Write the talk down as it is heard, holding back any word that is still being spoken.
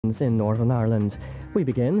In Northern Ireland, we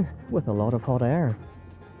begin with a lot of hot air.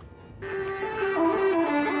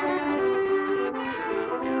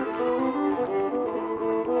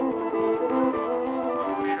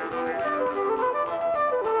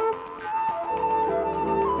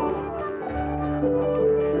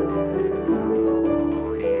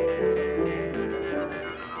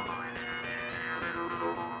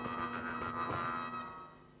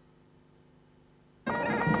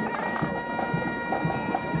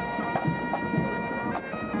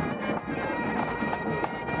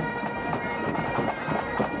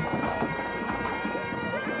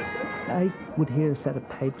 I would hear a set of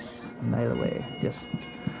pipes a mile away,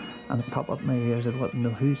 and it pop up my ears. I wouldn't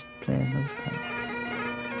know who's playing those pipes.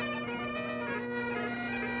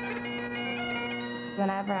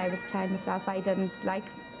 Whenever I was a child myself, I didn't like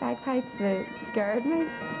bagpipes. They scared me.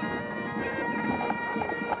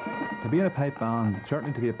 To be in a pipe band,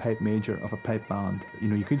 certainly to be a pipe major of a pipe band,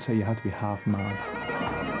 you could say you have to be half mad.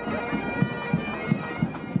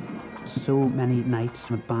 So many nights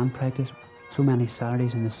with band practice, so many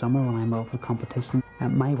Saturdays in the summer when I'm off for competition.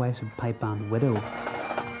 My wife's a pipe band widow.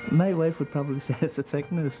 My wife would probably say it's a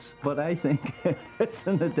sickness, but I think it's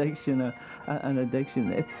an addiction.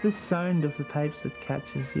 It's the sound of the pipes that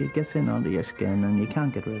catches you, gets in under your skin, and you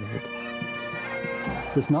can't get rid of it.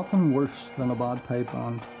 There's nothing worse than a bad pipe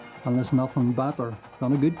band, and there's nothing better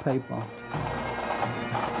than a good pipe band.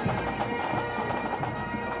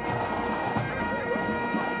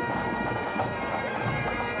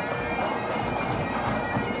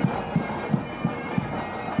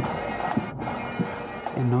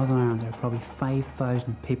 In Northern Ireland, there are probably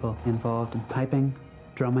 5,000 people involved in piping,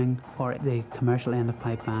 drumming, or the commercial end of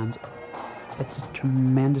pipe bands. It's a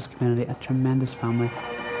tremendous community, a tremendous family.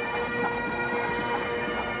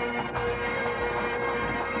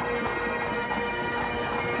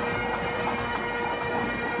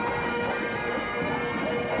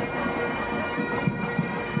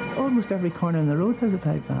 Almost every corner in the road has a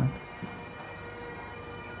pipe band.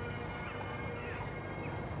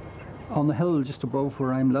 On the hill just above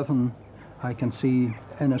where I'm living, I can see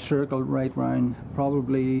in a circle right round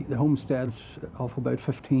probably the homesteads of about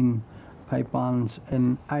 15 pipe bands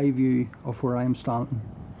in eye view of where I'm standing.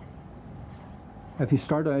 If you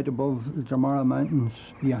start out above the Dromara Mountains,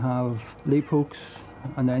 you have Leap Oaks,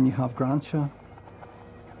 and then you have Grantia.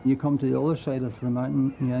 You come to the other side of the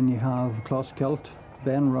mountain, and then you have Closkilt,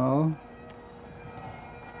 Ben Row,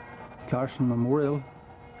 Carson Memorial,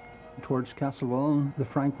 towards Castlewellan, the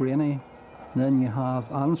Frank Rainey. Then you have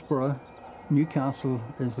Ansborough. Newcastle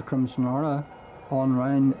is the Crimson Ara. On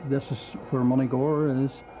round, this is where Moneygore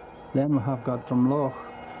is. Then we have got Drumloch.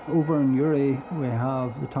 Over in Uri, we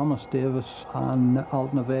have the Thomas Davis and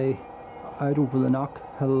Altnavay. Out over the Knock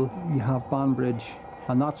Hill, you have Banbridge,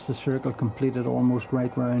 and that's the circle completed almost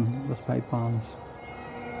right round with pipe bands.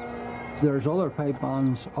 There's other pipe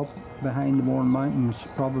bands up behind the Mourne Mountains,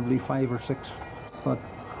 probably 5 or 6, but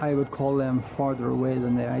I would call them farther away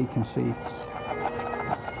than the eye can see.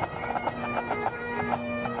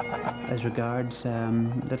 As regards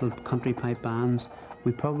little country pipe bands,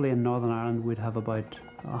 we probably in Northern Ireland would have about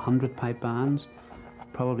 100 pipe bands.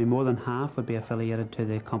 Probably more than half would be affiliated to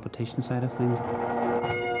the competition side of things.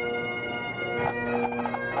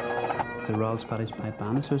 The Royal Scottish Pipe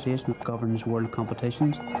Band Association governs world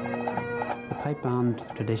competitions. The pipe band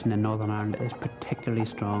tradition in Northern Ireland is particularly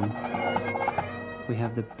strong. We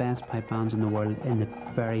have the best pipe bands in the world in the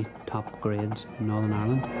very top grades in Northern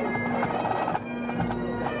Ireland.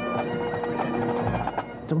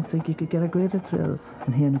 I don't think you could get a greater thrill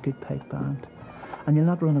than hearing a good pipe band. And you'll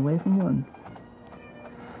not run away from one.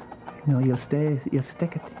 You'll stay, you'll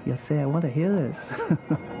stick it, you'll say, I want to hear this.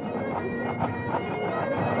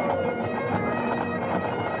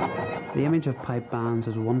 The image of pipe bands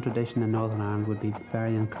as one tradition in Northern Ireland would be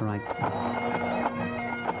very incorrect.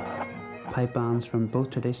 Pipe bands from both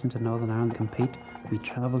traditions in Northern Ireland compete. We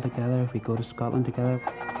travel together, we go to Scotland together.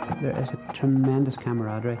 There is a tremendous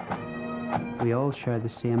camaraderie. We all share the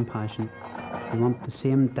same passion. We want the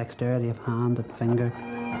same dexterity of hand and finger.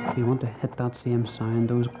 We want to hit that same sound,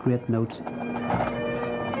 those great notes.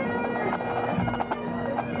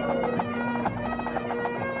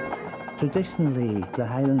 Traditionally, the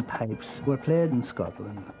Highland pipes were played in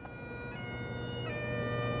Scotland.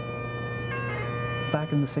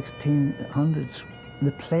 Back in the 1600s,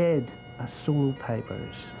 they played as solo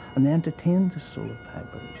pipers, and they entertained the solo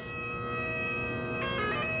pipers.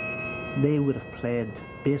 They would have played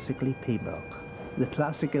basically pibroch, the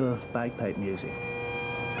classical bagpipe music.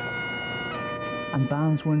 And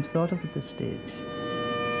bands weren't thought of at this stage.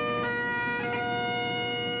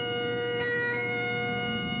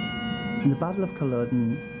 In the Battle of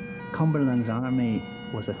Culloden, Cumberland's army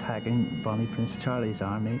was attacking Bonnie Prince Charlie's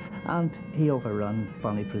army, and he overrun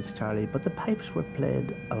Bonnie Prince Charlie, but the pipes were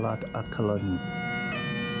played a lot at Culloden.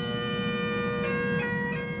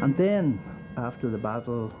 And then, after the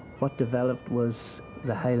battle, what developed was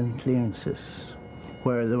the Highland clearances,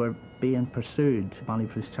 where they were being pursued, Bonnie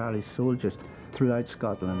Prince Charlie's soldiers, throughout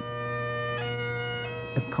Scotland.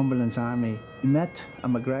 If Cumberland's army met a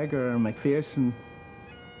MacGregor or Macpherson,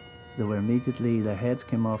 they were immediately, their heads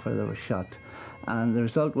came off or they were shot. And the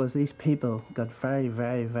result was these people got very,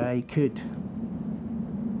 very, very cute.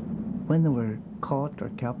 When they were caught or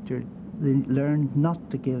captured, they learned not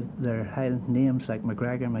to give their Highland names like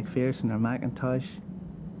MacGregor, Macpherson or Macintosh.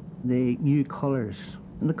 They knew colours,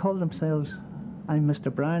 and they called themselves, I'm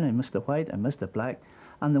Mr. Brown, I'm Mr. White, I'm Mr. Black,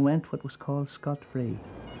 and they went what was called scot-free.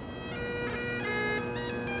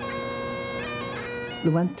 They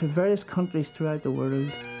went to various countries throughout the world.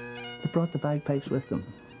 They brought the bagpipes with them.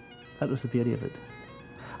 That was the beauty of it.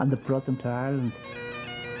 And they brought them to Ireland.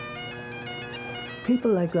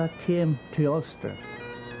 People like that came to Ulster.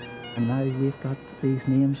 And now we've got these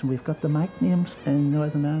names, and we've got the Mac names in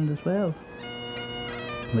Northern Ireland as well.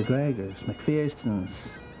 MacGregors, Macphersons,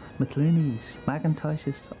 McLooneys,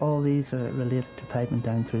 Macintoshes, all these are related to piping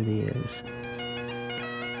down through the years.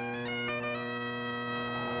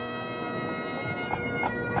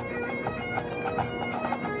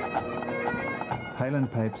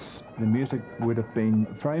 Highland pipes, the music would have been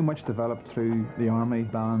very much developed through the army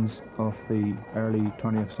bands of the early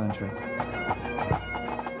 20th century.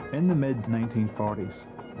 In the mid-1940s,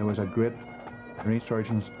 there was a great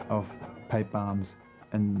resurgence of pipe bands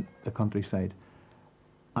in the countryside.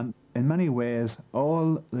 And in many ways,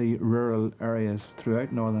 all the rural areas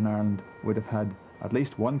throughout Northern Ireland would have had at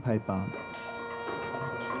least one pipe band.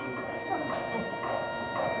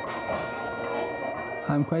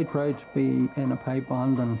 I'm quite proud to be in a pipe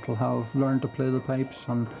band and to have learned to play the pipes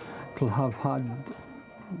and to have had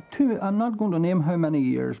I'm not going to name how many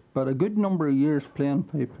years, but a good number of years playing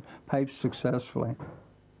pipes successfully.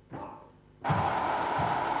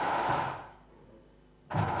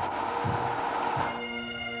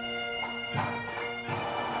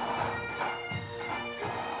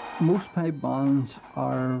 Most pipe bands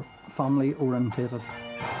are family orientated.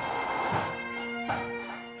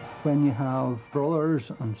 When you have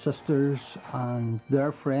brothers and sisters and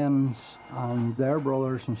their friends and their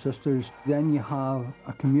brothers and sisters, then you have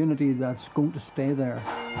a community that's going to stay there.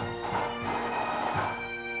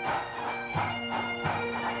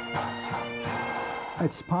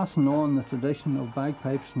 It's passing on the tradition of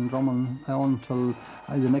bagpipes and drumming on till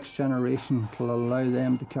the next generation, to allow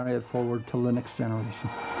them to carry it forward till the next generation.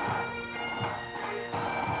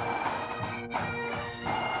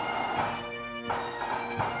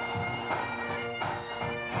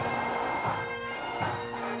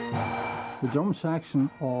 The drum section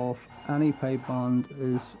of any pipe band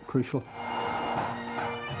is crucial.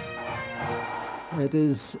 It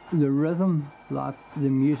is the rhythm that the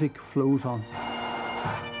music flows on.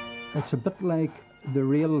 It's a bit like the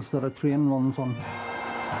rails that a train runs on.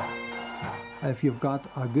 If you've got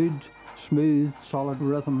a good, smooth, solid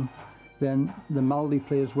rhythm, then the melody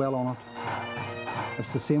plays well on it.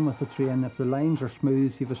 It's the same with the train. If the lines are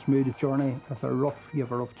smooth, you have a smooth journey. If they're rough, you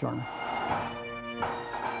have a rough journey.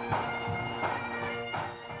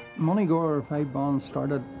 Moneygore pipe band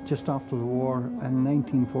started just after the war in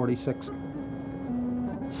 1946.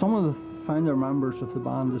 Some of the founder members of the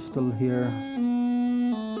band is still here.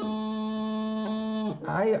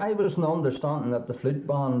 I was in the understanding that the flute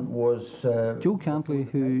band was... Joe Cantley,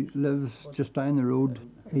 who lives just down the road,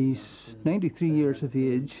 he's 93 years of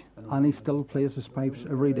age and he still plays his pipes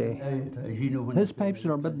every day. His pipes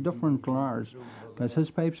are a bit different than ours, because his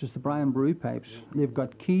pipes is the Brian Brew pipes. They've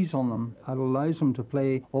got keys on them that allows him to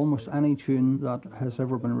play almost any tune that has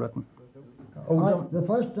ever been written. The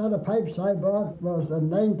first set of pipes I bought was in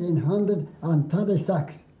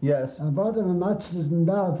 1926. Yes. I bought them in Matches in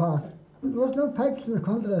Belfast. There was no pipes in the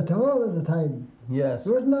country at all at the time. Yes.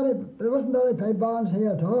 There wasn't any pipe bands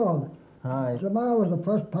here at all. Aye. Dromar was the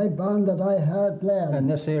first pipe band that I heard playing. In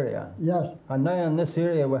this area? Yes. And now in this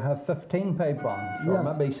area we have 15 pipe bands, or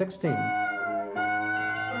yes, maybe 16.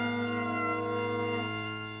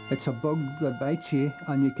 It's a bug that bites you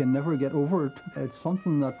and you can never get over it. It's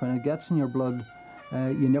something that when it gets in your blood,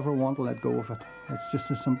 you never want to let go of it. It's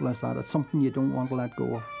just as simple as that. It's something you don't want to let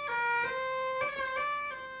go of.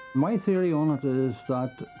 My theory on it is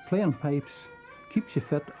that playing pipes keeps you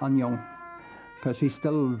fit and young, because he's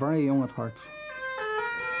still very young at heart.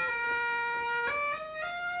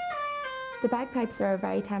 The bagpipes are a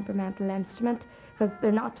very temperamental instrument. because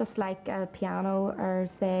they're not just like a piano or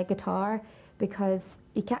say guitar, because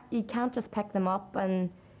you can't just pick them up and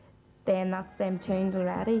then that's them tuned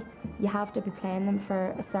already. You have to be playing them for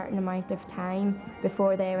a certain amount of time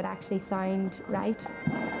before they would actually sound right.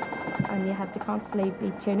 And you have to constantly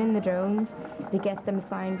be tuning the drones to get them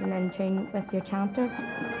sounding in tune with your chanter.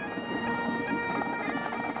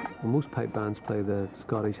 Well, most pipe bands play the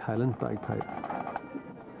Scottish Highland bagpipe.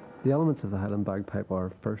 The elements of the Highland bagpipe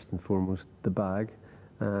are first and foremost the bag,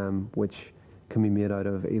 which can be made out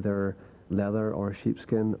of either leather or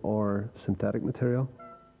sheepskin or synthetic material.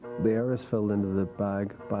 The air is filled into the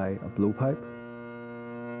bag by a blowpipe.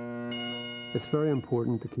 It's very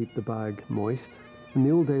important to keep the bag moist. In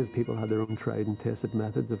the old days, people had their own tried and tested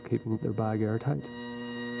methods of keeping their bag airtight.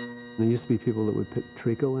 There used to be people that would put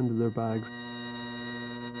treacle into their bags.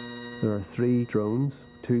 There are 3 drones,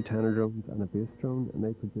 2 tenor drones and a bass drone, and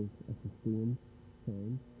they produce a sustained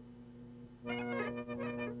sound.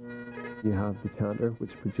 You have the chanter,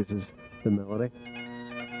 which produces the melody.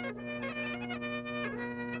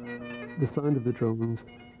 The sound of the drones,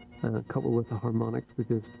 coupled with the harmonics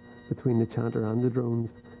produced between the chanter and the drones,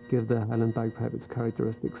 give the Highland bagpipe its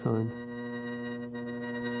characteristic sound.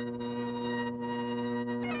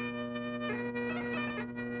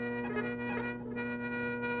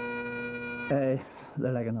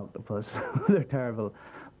 They're like an octopus. They're terrible.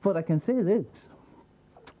 But I can say this,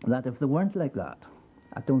 that if they weren't like that,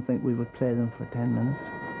 I don't think we would play them for 10 minutes.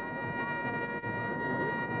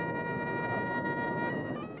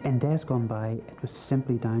 In days gone by, it was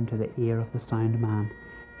simply down to the ear of the sound man.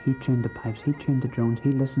 He tuned the pipes, he tuned the drones,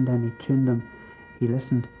 he listened in, he tuned them, he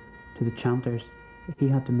listened to the chanters. He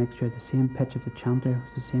had to make sure the same pitch of the chanter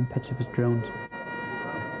was the same pitch of his drones.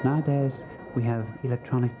 Nowadays, we have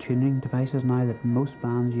electronic tuning devices now that most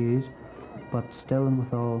bands use, but still and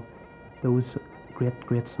with all, those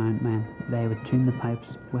great sound men, they would tune the pipes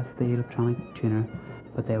with the electronic tuner,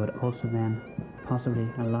 but they would also then possibly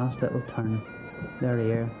a last little turn their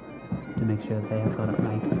ear to make sure they have got it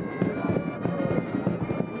right.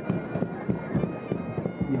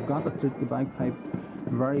 You've got to treat the bagpipe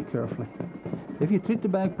very carefully. If you treat the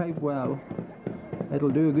bagpipe well, it'll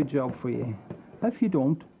do a good job for you. If you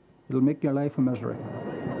don't, it'll make your life a misery.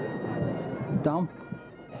 Damp,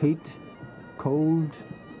 heat, cold,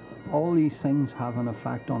 all these things have an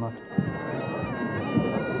effect on it.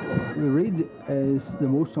 The reed is the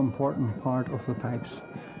most important part of the pipes.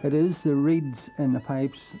 It is the reeds in the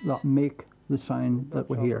pipes that make the sound that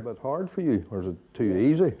we hear. Is it a bit hard for you, or is it too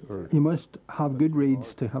easy? Or? You must have good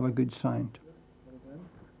reeds to have a good sound.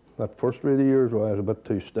 That first reed of yours was a bit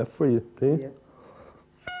too stiff for you, too? Yeah.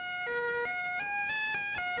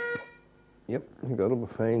 Yep, that'll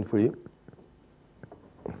be fine for you.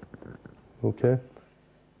 Okay.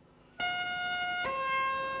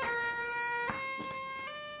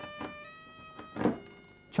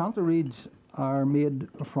 Chanter reeds are made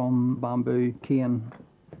from bamboo cane.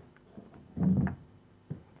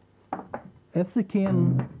 If the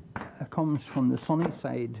cane comes from the sunny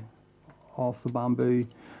side of the bamboo,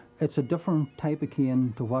 it's a different type of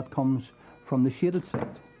cane to what comes from the shaded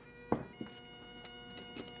side.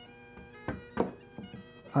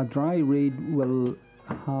 A dry reed will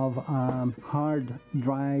have a hard,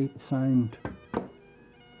 dry sound.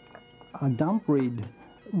 A damp reed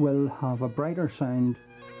will have a brighter sound.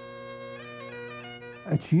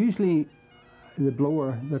 It's usually the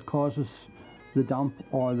blower that causes the damp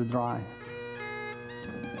or the dry.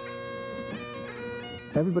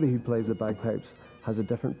 Everybody who plays the bagpipes has a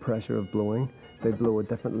different pressure of blowing. They blow a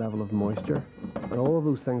different level of moisture. And all of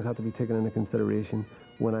those things have to be taken into consideration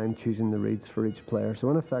when I'm choosing the reeds for each player. So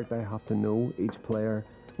in effect, I have to know each player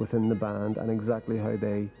within the band and exactly how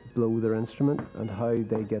they blow their instrument and how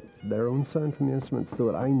they get their own sound from the instrument, so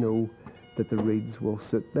that I know that the reeds will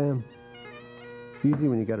suit them. Usually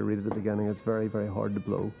when you get a reed at the beginning, it's very, very hard to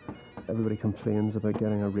blow. Everybody complains about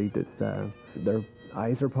getting a reed that their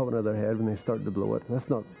eyes are popping out of their head when they start to blow it. That's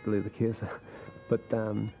not really the case. But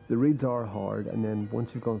the reeds are hard, and then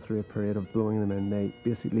once you've gone through a period of blowing them in, they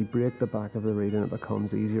basically break the back of the reed and it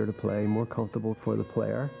becomes easier to play, more comfortable for the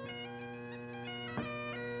player.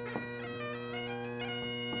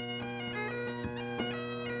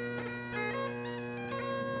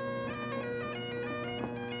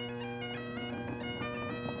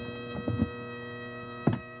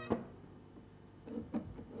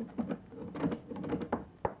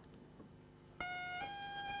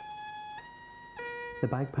 The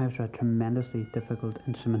bagpipes are a tremendously difficult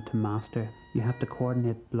instrument to master. You have to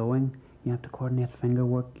coordinate blowing, you have to coordinate finger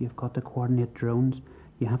work, you've got to coordinate drones,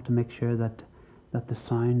 you have to make sure that the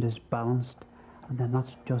sound is balanced, and then that's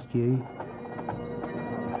just you.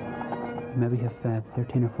 You maybe have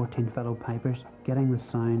 13 or 14 fellow pipers. Getting the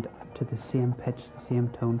sound to the same pitch, the same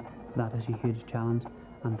tone, that is a huge challenge,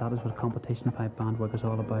 and that is what competition pipe band work is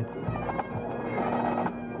all about.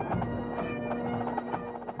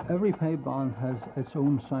 Every pipe band has its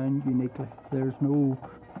own sound uniquely. There's no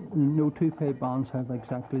two pipe bands have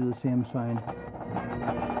exactly the same sound.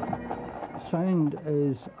 Sound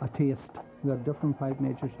is a taste that different pipe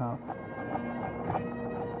makers have.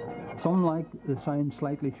 Some like the sound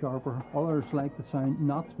slightly sharper, others like the sound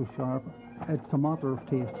not so sharp. It's a matter of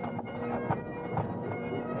taste.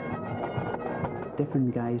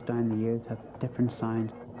 Different guys down the years have different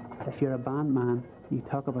sound. If you're a band man, you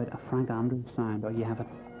talk about a Frank Andrews sound, or you have a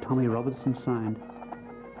Tommy Robinson sound,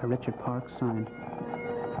 a Richard Parks sound.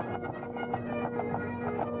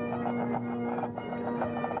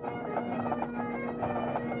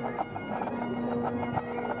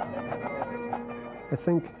 I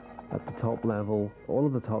think at the top level, all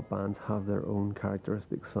of the top bands have their own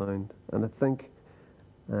characteristic sound, and I think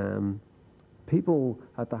people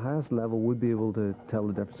at the highest level would be able to tell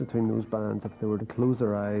the difference between those bands if they were to close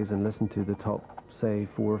their eyes and listen to the top, say,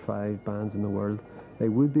 4 or 5 bands in the world. They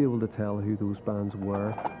would be able to tell who those bands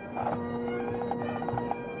were.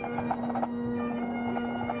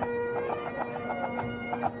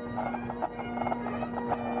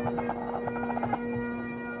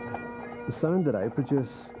 The sound that I produce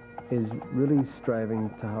is really striving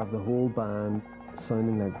to have the whole band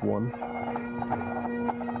sounding like one.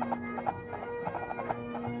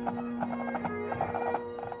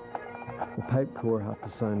 The pipe corps have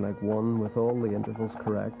to sound like one, with all the intervals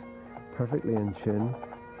correct, perfectly in tune,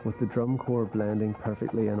 with the drum corps blending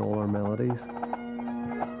perfectly in all our melodies.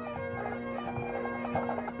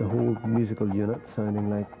 The whole musical unit sounding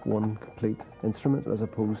like one complete instrument, as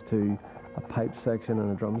opposed to a pipe section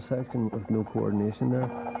and a drum section with no coordination there.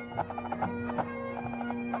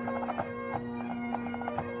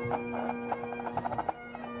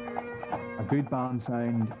 A good band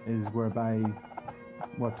sound is whereby,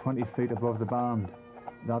 20 feet above the band,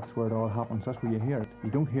 that's where it all happens, that's where you hear it.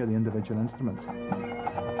 You don't hear the individual instruments.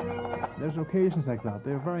 There's occasions like that,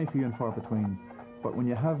 they're very few and far between, but when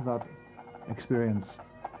you have that experience,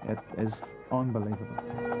 it is unbelievable.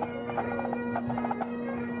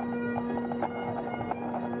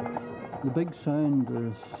 The big sound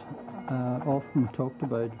is often talked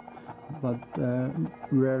about, but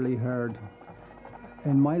rarely heard.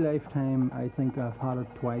 In my lifetime, I think I've had it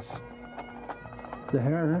twice. The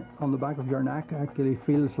hair on the back of your neck actually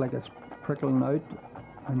feels like it's prickling out,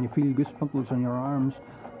 and you feel goosebumps on your arms,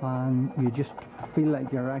 and you just feel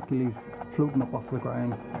like you're actually floating up off the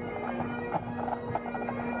ground.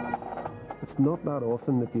 It's not that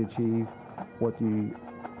often that you achieve what you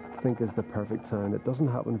think is the perfect sound. It doesn't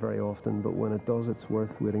happen very often, but when it does, it's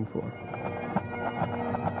worth waiting for.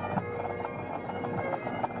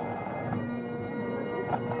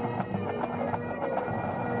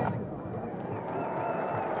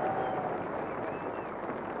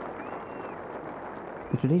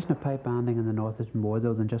 The tradition of pipe banding in the north is more,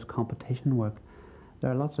 though, than just competition work.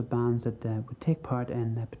 There are lots of bands that would take part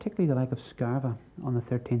in, particularly the like of Scarva on the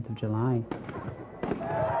 13th of July.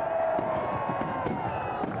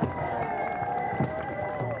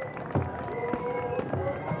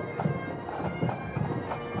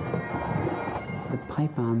 The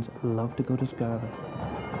pipe bands love to go to Scarva.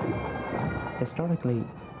 Historically,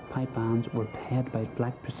 pipe bands were paid by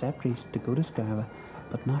black preceptories to go to Scarva,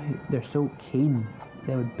 but now they're so keen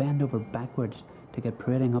they would bend over backwards to get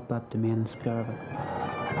parading up that domain in Scarva.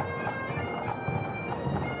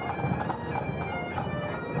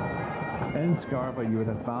 In Scarva you would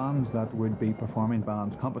have bands that would be performing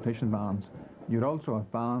bands, competition bands. You'd also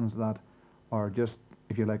have bands that are just,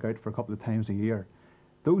 if you like, out for a couple of times a year.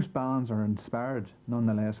 Those bands are inspired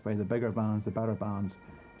nonetheless by the bigger bands, the better bands.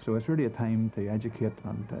 So it's really a time to educate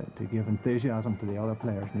and to give enthusiasm to the other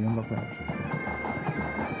players, the younger players.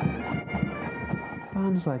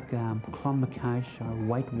 Bands like Clonmacash or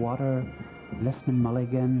Whitewater, Listening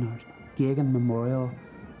Mulligan or Gagan Memorial,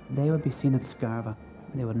 they would be seen at Scarva.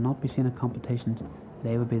 They would not be seen at competitions.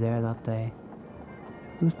 They would be there that day.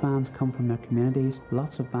 Those bands come from their communities.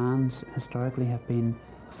 Lots of bands historically have been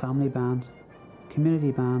family bands,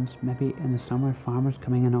 community bands. Maybe in the summer, farmers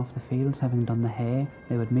coming in off the fields having done the hay.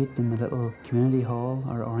 They would meet in the little community hall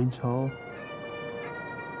or Orange Hall.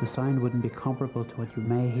 The sound wouldn't be comparable to what you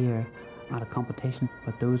may hear at a competition,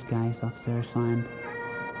 but those guys, that's their sound.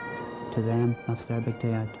 To them, that's their big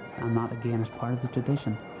day out, and that again is part of the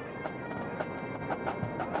tradition.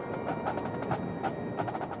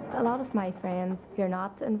 A lot of my friends, if you're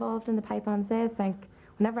not involved in the pipe bands, they think,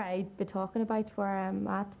 whenever I'd be talking about where I'm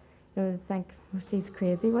at, You know, they think, oh, she's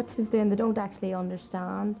crazy what she's doing. They don't actually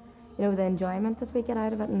understand, you know, the enjoyment that we get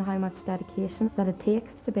out of it and how much dedication that it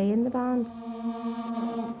takes to be in the band.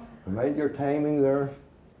 Mind your timing there.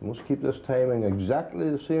 You must keep this timing exactly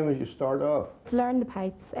the same as you start off. To learn the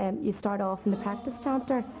pipes, you start off in the practice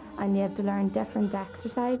chanter and you have to learn different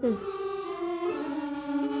exercises.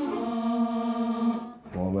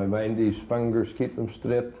 Oh, my mind these fingers, keep them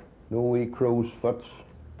straight. No wee crow's foots.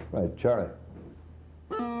 Right, Charlie.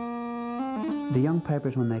 The young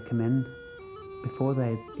pipers, when they come in, before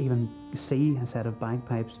they even see a set of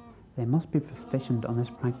bagpipes, they must be proficient on this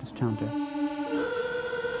practice chanter.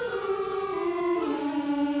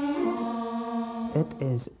 It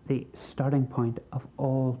is the starting point of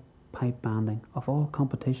all pipe banding, of all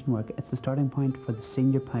competition work. It's the starting point for the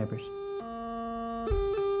senior pipers.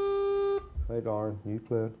 Right, Aaron, you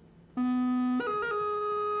play it.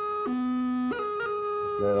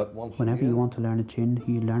 Play that once Whenever again. you want to learn a tune,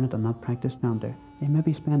 you learn it on that practice chanter. You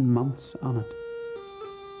maybe spend months on it.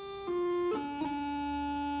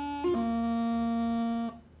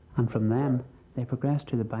 And from then, they progress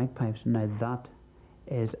to the bagpipes. Now that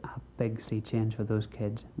is a big sea change for those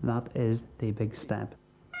kids. That is the big step.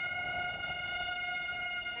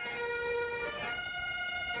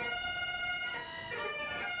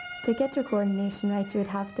 To get your coordination right, you would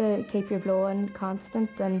have to keep your blowing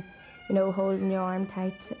constant and, you know, holding your arm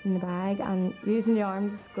tight in the bag and using your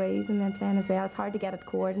arms to squeeze and then playing as well. It's hard to get it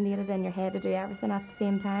coordinated in your head to do everything at the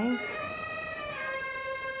same time.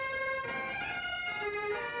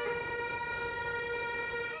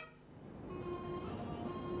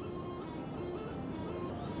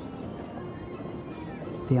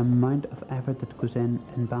 The amount of effort that goes in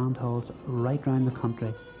band halls right round the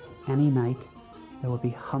country. Any night there will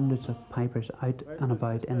be hundreds of pipers out and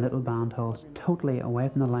about in little band halls, totally away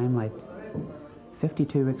from the limelight.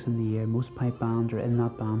 52 weeks in the year, most pipe bands are in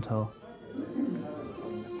that band hall.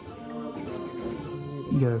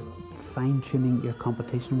 You're fine-tuning your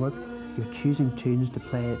competition work, you're choosing tunes to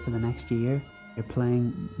play for the next year, you're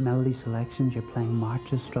playing melody selections, you're playing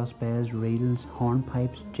marches, strathspeys, reels,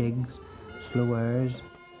 hornpipes, jigs, slow airs.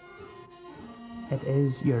 It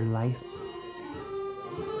is your life.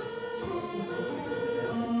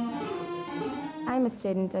 I'm a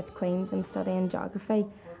student at Queen's. I'm studying geography,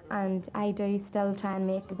 and I do still try and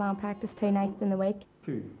make band practice 2 nights in the week.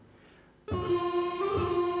 You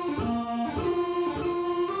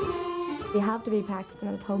have to be practicing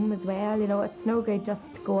at home as well. You know, it's no good just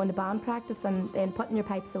going to band practice and then putting your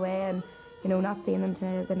pipes away and, you know, not seeing them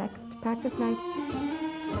to the next practice night.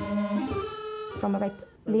 From about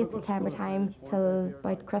late September time till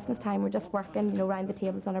about Christmas time, we're just working, you know, round the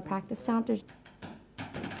tables on our practice chanters.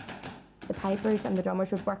 The pipers and the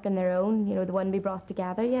drummers would work on their own, you know, they wouldn't be brought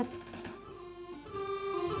together yet.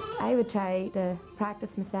 I would try to practice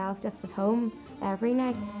myself just at home every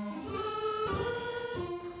night.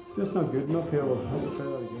 It's just not good enough here. We'll have to try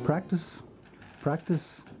that again. Practice, practice,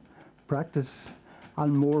 practice,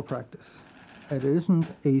 and more practice. It isn't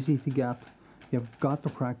easy to get. You've got to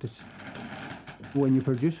practice. When you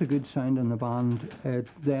produce a good sound in the band, it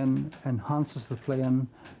then enhances the playing,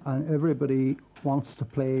 and everybody wants to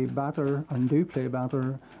play better and do play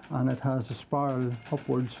better, and it has a spiral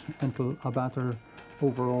upwards into a better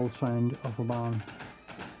overall sound of a band.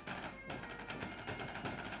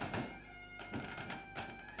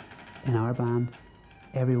 In our band,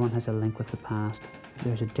 everyone has a link with the past.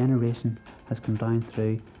 There's a generation has come down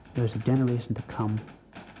through, there's a generation to come.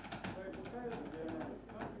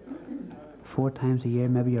 4 times a year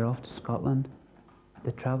maybe you're off to Scotland.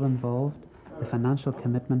 The travel involved, the financial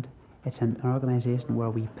commitment, it's an organisation where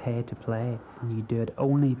we pay to play, and you do it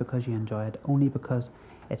only because you enjoy it, only because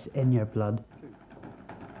it's in your blood.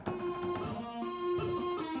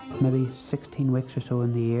 Maybe 16 weeks or so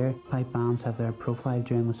in the year, pipe bands have their profile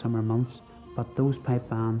during the summer months, but those pipe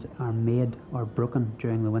bands are made or broken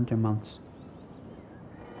during the winter months.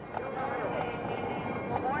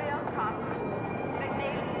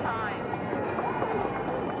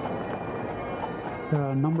 There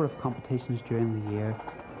are a number of competitions during the year.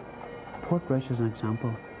 Portrush is an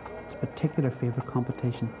example. It's a particular favourite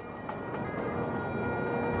competition.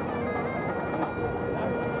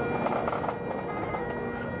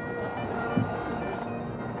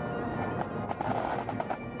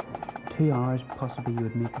 Two hours possibly you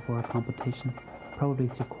would make before a competition. Probably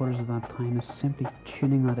 3/4 of that time is simply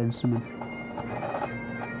tuning that instrument.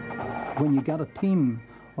 When you get a team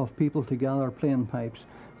of people together playing pipes,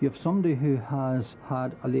 you have somebody who has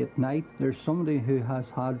had a late night, there's somebody who has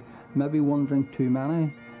had maybe one drink too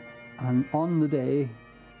many, and on the day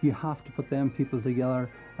you have to put them people together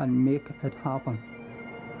and make it happen.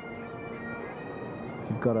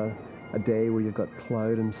 you've got a day where you've got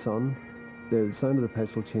cloud and sun, the sound of the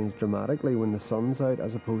pipes will change dramatically when the sun's out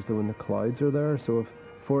as opposed to when the clouds are there. So if,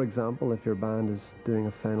 for example, if your band is doing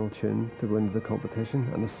a final tune to go into the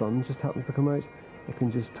competition and the sun just happens to come out, it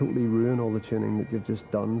can just totally ruin all the tuning that you've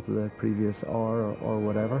just done for the previous hour or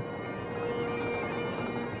whatever.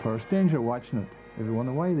 For a stranger watching it, if you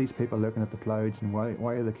wonder why are these people looking at the clouds and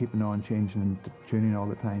why are they keeping on changing and tuning all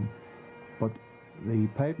the time, but the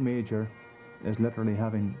pipe major is literally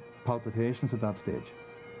having palpitations at that stage.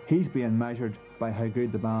 He's being measured by how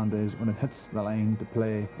good the band is when it hits the line to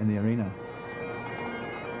play in the arena.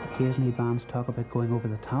 Occasionally bands talk about going over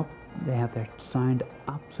the top. They have their sound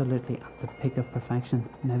absolutely at the peak of perfection,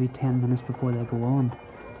 maybe 10 minutes before they go on.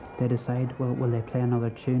 They decide, well, will they play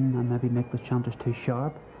another tune and maybe make the chanters too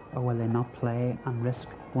sharp, or will they not play and risk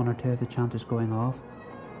one or two of the chanters going off?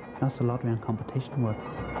 That's the lottery and competition work.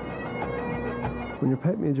 When you're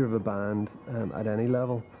pipe major of a band at any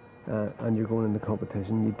level and you're going into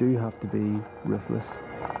competition, you do have to be ruthless.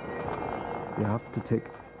 You have to take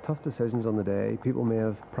tough decisions on the day. People may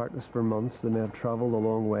have practiced for months, they may have travelled a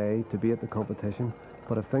long way to be at the competition,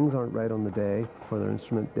 but if things aren't right on the day for their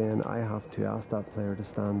instrument, then I have to ask that player to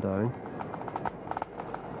stand down.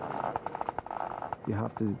 You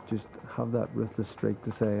have to just have that ruthless streak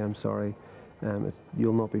to say, I'm sorry,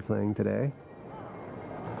 you'll not be playing today.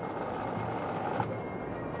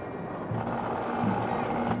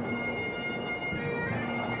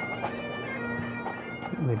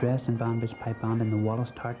 We're dressed in Banbridge Pipe Band in the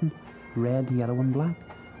Wallace tartan, red, yellow and black,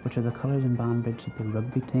 which are the colours in Banbridge of the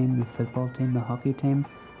rugby team, the football team, the hockey team.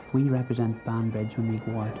 We represent Banbridge when we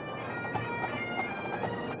go out.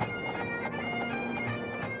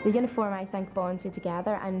 The uniform, I think, bonds you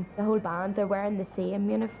together, and the whole band, they're wearing the same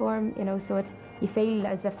uniform, you know, so you feel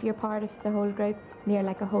as if you're part of the whole group, and you're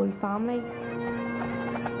like a whole family.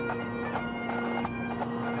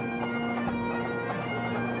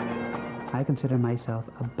 I consider myself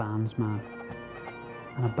a bandsman.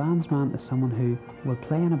 And a bandsman is someone who will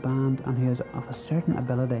play in a band and who is of a certain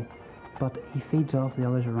ability, but he feeds off the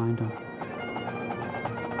others around him.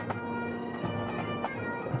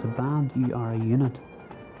 As a band, you are a unit.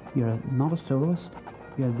 You're not a soloist.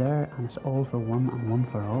 You're there and it's all for one and one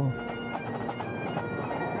for all.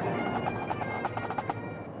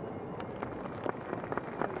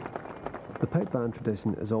 The pipe band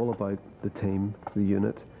tradition is all about the team, the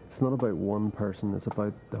unit. It's not about one person, it's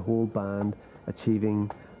about the whole band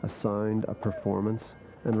achieving a sound, a performance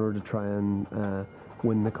in order to try and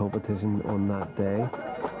win the competition on that day.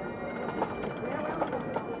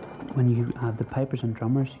 When you have the pipers and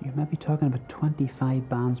drummers, you're maybe talking about 25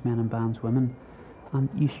 bandsmen and bandswomen, and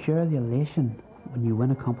you share the elation when you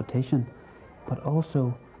win a competition, but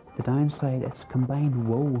also the downside, it's combined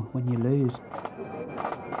woe when you lose.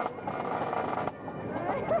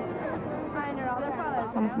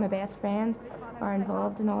 Some of my best friends are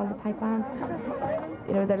involved in all the pipe bands.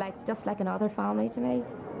 You know, they're like just like another family to me.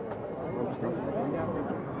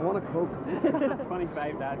 I want a Coke.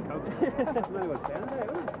 25 Dad Coke.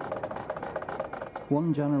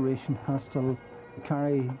 One generation has to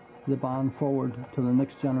carry the band forward till the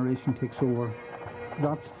next generation takes over.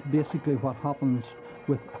 That's basically what happens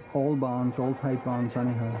with all bands, all pipe bands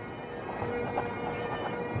anyhow.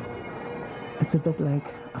 It's a bit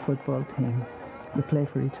like a football team. They play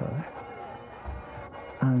for each other.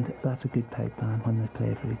 And that's a good pipe band when they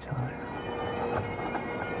play for each other.